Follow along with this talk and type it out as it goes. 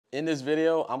In this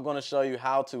video, I'm going to show you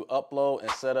how to upload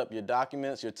and set up your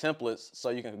documents, your templates, so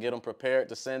you can get them prepared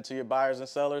to send to your buyers and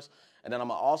sellers. And then I'm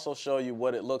going to also show you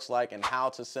what it looks like and how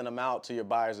to send them out to your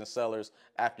buyers and sellers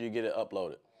after you get it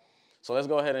uploaded. So let's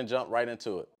go ahead and jump right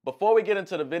into it. Before we get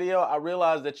into the video, I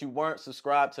realized that you weren't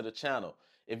subscribed to the channel.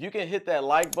 If you can hit that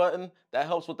like button, that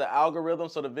helps with the algorithm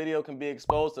so the video can be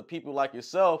exposed to people like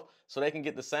yourself so they can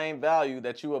get the same value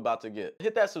that you're about to get.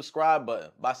 Hit that subscribe button.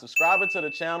 By subscribing to the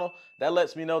channel, that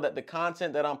lets me know that the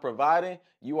content that I'm providing,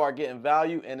 you are getting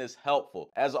value and is helpful.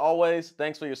 As always,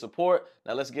 thanks for your support.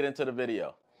 Now let's get into the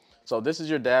video. So this is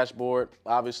your dashboard,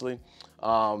 obviously.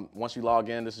 Once you log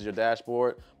in, this is your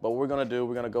dashboard. But what we're gonna do,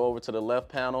 we're gonna go over to the left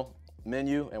panel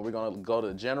menu and we're gonna go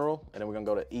to General and then we're gonna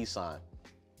go to eSign.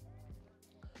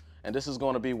 And this is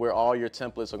gonna be where all your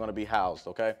templates are gonna be housed,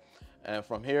 okay? And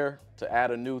from here, to add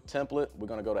a new template, we're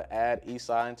gonna go to Add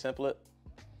eSign Template.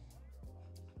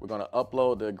 We're gonna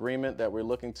upload the agreement that we're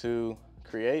looking to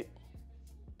create.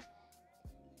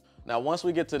 Now, once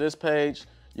we get to this page,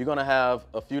 you're gonna have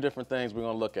a few different things we're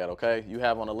gonna look at, okay? You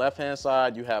have on the left-hand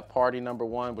side, you have party number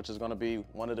one, which is gonna be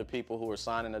one of the people who are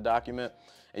signing the document.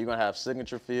 And you're gonna have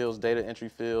signature fields, data entry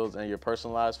fields, and your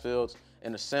personalized fields.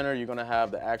 In the center, you're gonna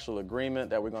have the actual agreement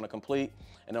that we're gonna complete.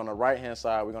 And on the right-hand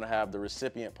side, we're gonna have the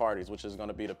recipient parties, which is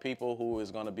gonna be the people who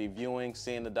is gonna be viewing,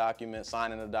 seeing the document,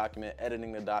 signing the document,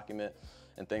 editing the document,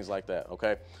 and things like that,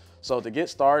 okay? So to get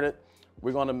started,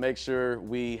 we're gonna make sure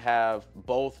we have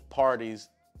both parties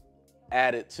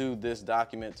added to this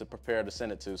document to prepare to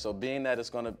send it to. So being that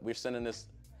we're sending this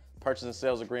purchase and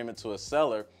sales agreement to a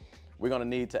seller, we're gonna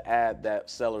need to add that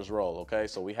seller's role, okay?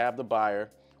 So we have the buyer,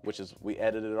 which is, we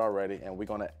edited it already, and we're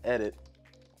gonna edit,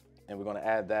 and we're gonna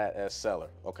add that as seller,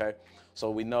 okay? So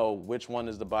we know which one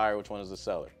is the buyer, which one is the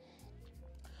seller.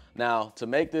 Now, to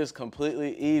make this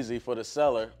completely easy for the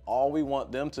seller, all we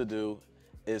want them to do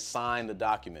is sign the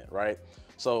document, right?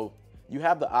 So you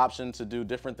have the option to do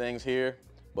different things here,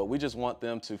 but we just want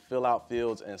them to fill out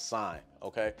fields and sign,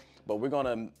 okay? But we're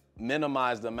gonna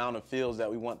minimize the amount of fields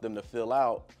that we want them to fill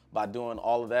out by doing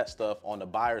all of that stuff on the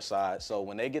buyer side. So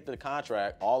when they get the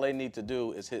contract, all they need to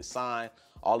do is hit sign.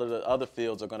 All of the other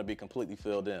fields are gonna be completely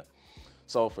filled in.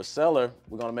 So for seller,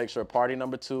 we're gonna make sure party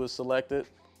number two is selected,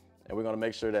 and we're gonna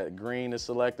make sure that green is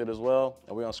selected as well.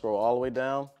 And we're gonna scroll all the way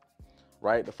down,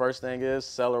 right? The first thing is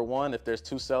seller one. If there's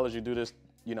two sellers, you do this,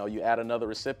 you add another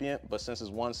recipient, but since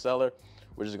it's one seller,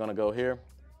 we're just gonna go here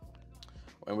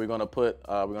and we're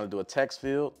gonna do a text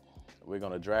field. We're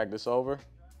gonna drag this over.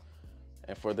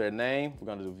 And for their name, we're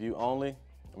gonna do view only.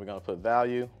 And we're gonna put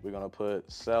value. We're gonna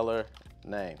put seller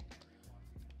name.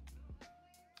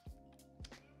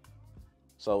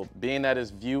 So being that it's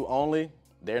view only,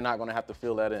 they're not gonna have to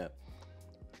fill that in.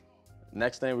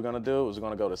 Next thing we're gonna do is we're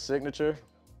gonna go to signature.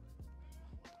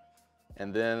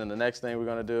 And then the next thing we're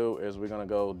gonna do is we're gonna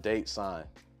go date sign.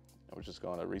 And we're just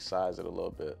gonna resize it a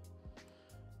little bit.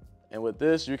 And with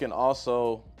this, you can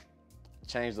also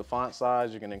change the font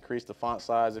size. You can increase the font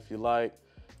size if you like.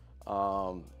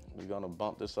 We're gonna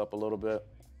bump this up a little bit.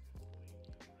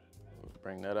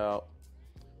 Bring that out.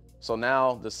 So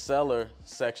now the seller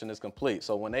section is complete.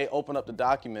 So when they open up the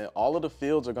document, all of the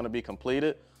fields are gonna be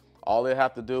completed. All they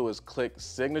have to do is click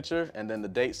signature, and then the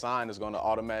date sign is gonna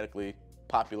automatically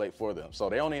populate for them. So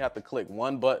they only have to click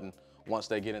one button once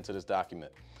they get into this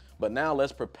document. But now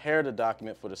let's prepare the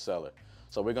document for the seller.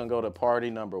 So we're gonna go to party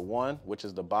number one, which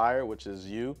is the buyer, which is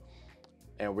you.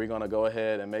 And we're gonna go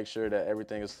ahead and make sure that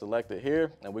everything is selected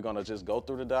here. And we're gonna just go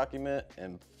through the document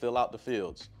and fill out the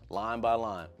fields line by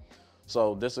line.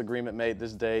 So this agreement made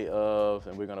this day of,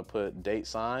 and we're gonna put date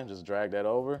sign, just drag that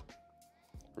over,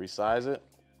 resize it.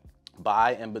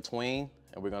 By and between,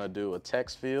 and we're gonna do a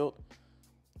text field.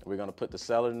 We're gonna put the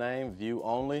seller name, view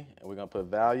only, and we're gonna put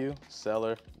value,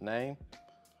 seller name.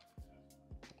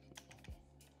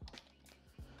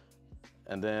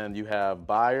 And then you have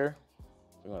buyer.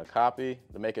 We're gonna copy.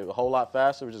 To make it a whole lot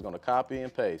faster, we're just gonna copy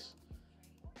and paste.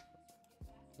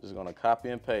 Just gonna copy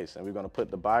and paste. And we're gonna put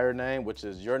the buyer name, which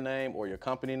is your name or your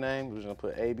company name. We're just gonna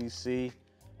put ABC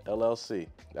LLC.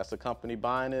 That's the company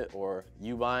buying it or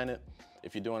you buying it.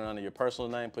 If you're doing it under your personal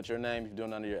name, put your name. If you're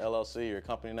doing it under your LLC or your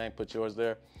company name, put yours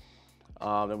there.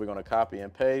 Then we're gonna copy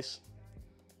and paste.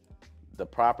 The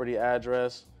property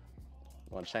address,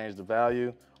 we're gonna change the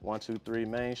value, 123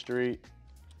 Main Street.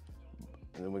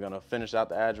 And then we're gonna finish out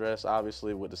the address,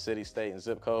 obviously, with the city, state, and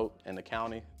zip code and the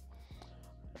county.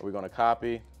 And we're gonna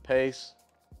copy, paste.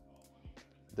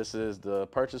 This is the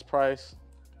purchase price.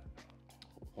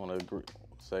 I wanna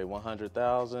say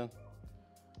 100,000.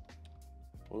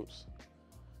 Whoops.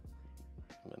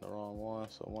 I'm in the wrong one.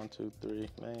 So 123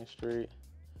 Main Street.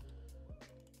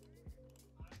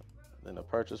 Then the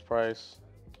purchase price,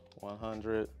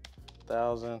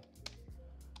 100,000.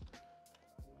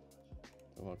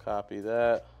 We're gonna copy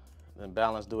that. Then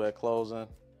balance due at closing.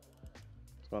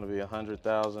 It's gonna be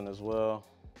 100,000 as well.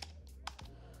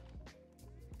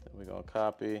 Then we're gonna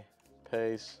copy,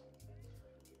 paste.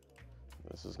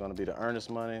 This is gonna be the earnest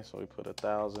money, so we put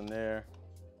 1,000 there.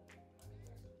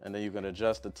 And then you can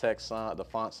adjust the text size, the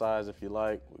font size if you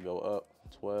like. We go up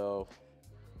 12,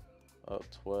 up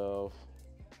 12,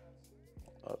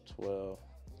 up 12.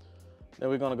 Then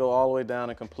we're gonna go all the way down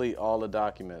and complete all the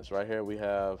documents. Right here we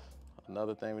have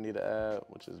another thing we need to add,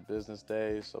 which is business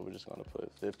days. So we're just gonna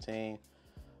put 15,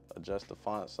 adjust the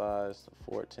font size to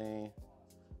 14,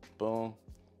 boom.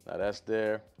 Now that's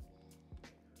there.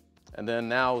 And then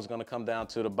now it's gonna come down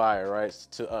to the buyer, right,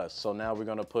 to us. So now we're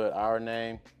gonna put our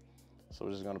name. So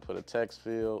we're just gonna put a text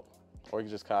field, or you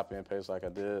can just copy and paste like I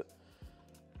did.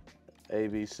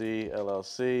 ABC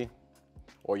LLC,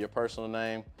 or your personal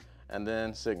name, and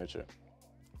then signature.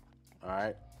 All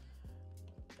right,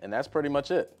 and that's pretty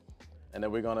much it. And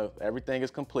then everything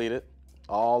is completed.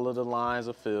 All of the lines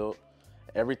are filled.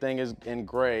 Everything is in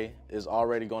gray is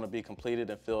already gonna be completed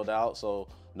and filled out, so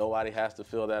nobody has to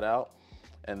fill that out.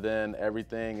 And then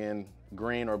everything in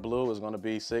green or blue is gonna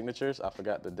be signatures. I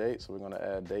forgot the date, so we're gonna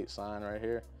add date sign right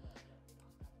here.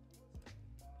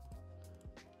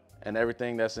 And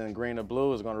everything that's in green or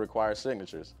blue is gonna require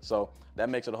signatures. So that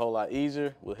makes it a whole lot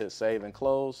easier. We'll hit save and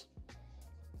close.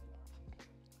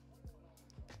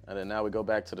 And then now we go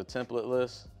back to the template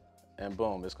list, and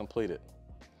boom, it's completed.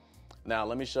 Now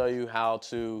let me show you how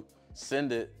to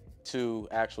send it to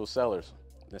actual sellers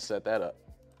and set that up.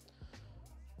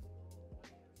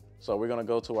 So we're gonna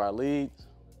go to our leads.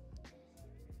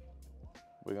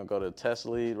 We're gonna go to test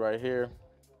lead right here.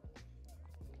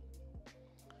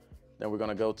 Then we're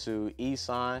gonna go to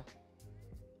e-sign.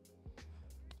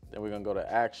 Then we're gonna go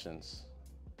to actions.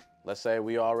 Let's say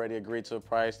we already agreed to a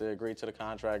price, they agreed to the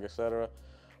contract, etc.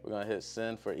 We're gonna hit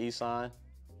send for e-sign.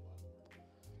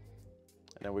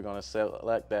 And then we're gonna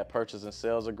select that purchase and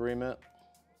sales agreement.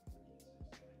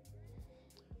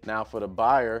 Now for the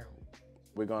buyer,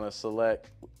 we're gonna fill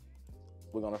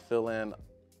in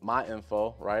my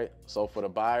info, right? So for the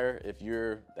buyer, if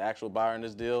you're the actual buyer in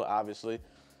this deal, obviously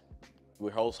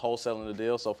we're wholesaling the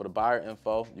deal. So for the buyer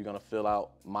info, you're gonna fill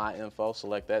out my info,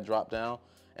 select that drop down.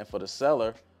 And for the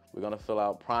seller, we're gonna fill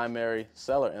out primary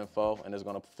seller info, and it's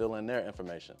gonna fill in their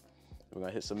information. We're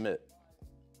gonna hit submit.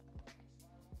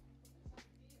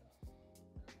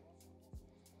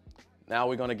 Now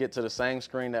we're gonna get to the same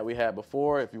screen that we had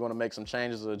before. If you wanna make some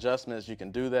changes or adjustments, you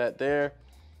can do that there.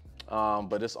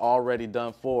 But it's already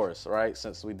done for us, right?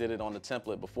 Since we did it on the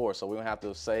template before. So we don't have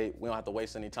to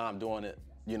waste any time doing it,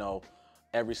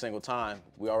 every single time.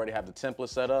 We already have the template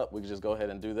set up. We can just go ahead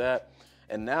and do that.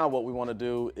 And now what we want to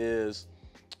do is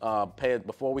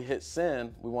before we hit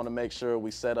send, we want to make sure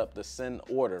we set up the send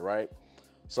order, right?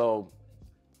 So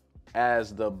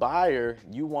as the buyer,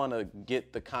 you want to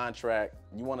get the contract,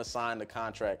 you want to sign the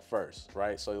contract first,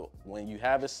 right? So when you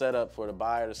have it set up for the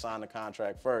buyer to sign the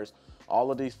contract first,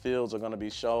 all of these fields are going to be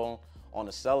shown on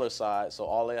the seller side. So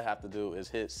all they have to do is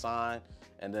hit sign,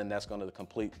 and then that's going to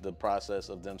complete the process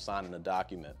of them signing the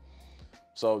document.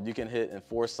 So you can hit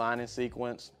enforce signing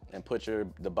sequence and put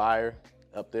the buyer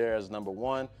up there as number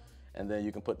 1, and then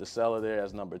you can put the seller there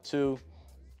as number 2.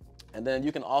 And then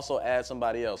you can also add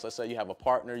somebody else. Let's say you have a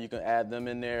partner, you can add them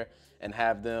in there and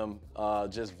have them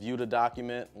just view the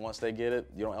document once they get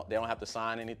it. They don't have to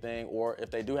sign anything, or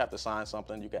if they do have to sign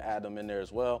something, you can add them in there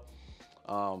as well.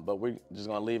 But we're just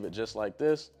gonna leave it just like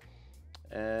this.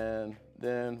 And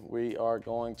then we are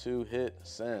going to hit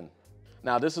send.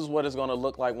 Now this is what it's gonna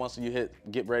look like once you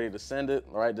get ready to send it,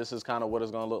 right? This is kind of what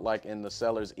it's gonna look like in the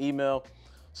seller's email.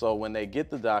 So when they get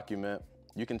the document,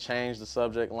 you can change the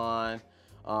subject line.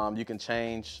 You can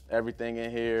change everything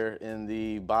in here in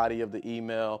the body of the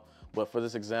email. But for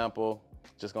this example,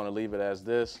 just gonna leave it as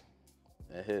this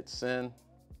and hit send.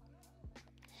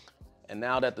 And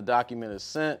now that the document is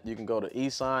sent, you can go to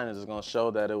e-sign, and it's gonna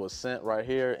show that it was sent right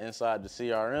here inside the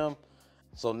CRM.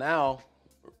 So now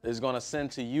it's gonna send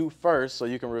to you first so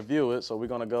you can review it. So we're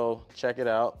gonna go check it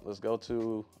out. Let's go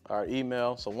to our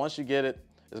email. So once you get it,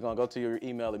 it's gonna go to your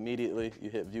email immediately. You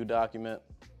hit view document.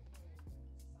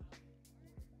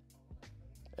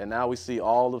 And now we see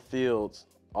all the fields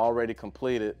already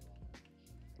completed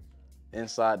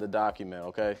inside the document,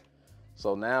 okay?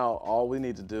 So now all we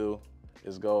need to do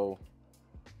is go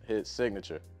hit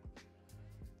signature.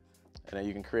 And then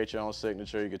you can create your own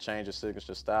signature. You can change your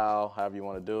signature style, however you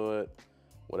want to do it,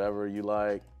 whatever you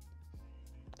like.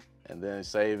 And then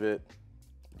save it.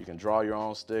 You can draw your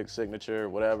own signature,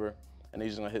 whatever. And then you're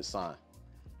just gonna hit sign.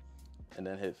 and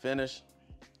then hit finish.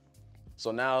 So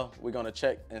now we're gonna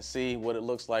check and see what it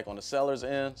looks like on the seller's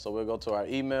end. So we'll go to our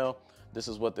email. This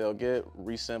is what they'll get: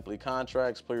 REsimpli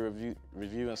contracts, please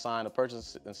review and sign a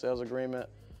purchase and sales agreement,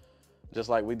 just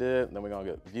like we did. Then we're gonna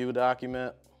get view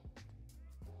document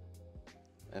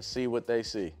and see what they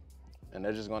see. And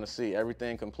they're just gonna see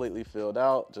everything completely filled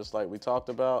out, just like we talked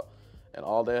about. And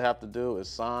all they have to do is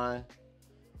sign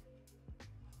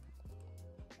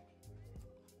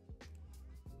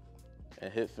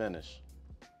and hit finish.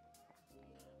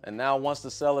 And now once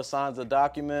the seller signs the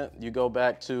document, you go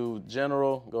back to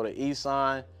general, go to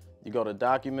e-sign, you go to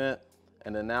document,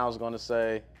 and then now it's gonna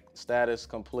say status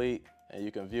complete, and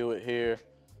you can view it here.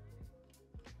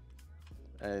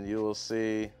 And you will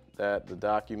see that the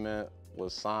document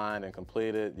was signed and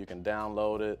completed. You can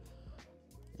download it.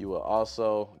 You will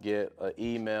also get an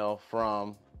email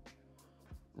from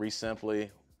REsimpli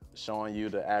showing you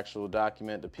the actual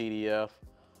document, the PDF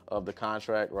of the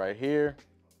contract right here,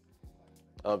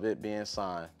 of it being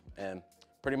signed. And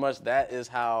pretty much that is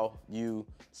how you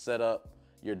set up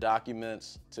your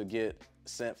documents to get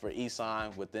sent for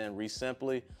e-sign within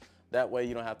REsimpli. That way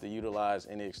you don't have to utilize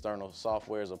any external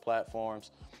softwares or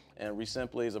platforms. And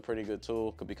REsimpli is a pretty good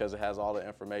tool because it has all the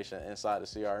information inside the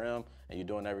CRM and you're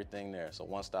doing everything there. So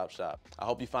one-stop shop. I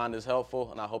hope you find this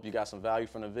helpful and I hope you got some value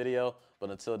from the video.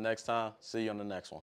 But until next time, see you on the next one.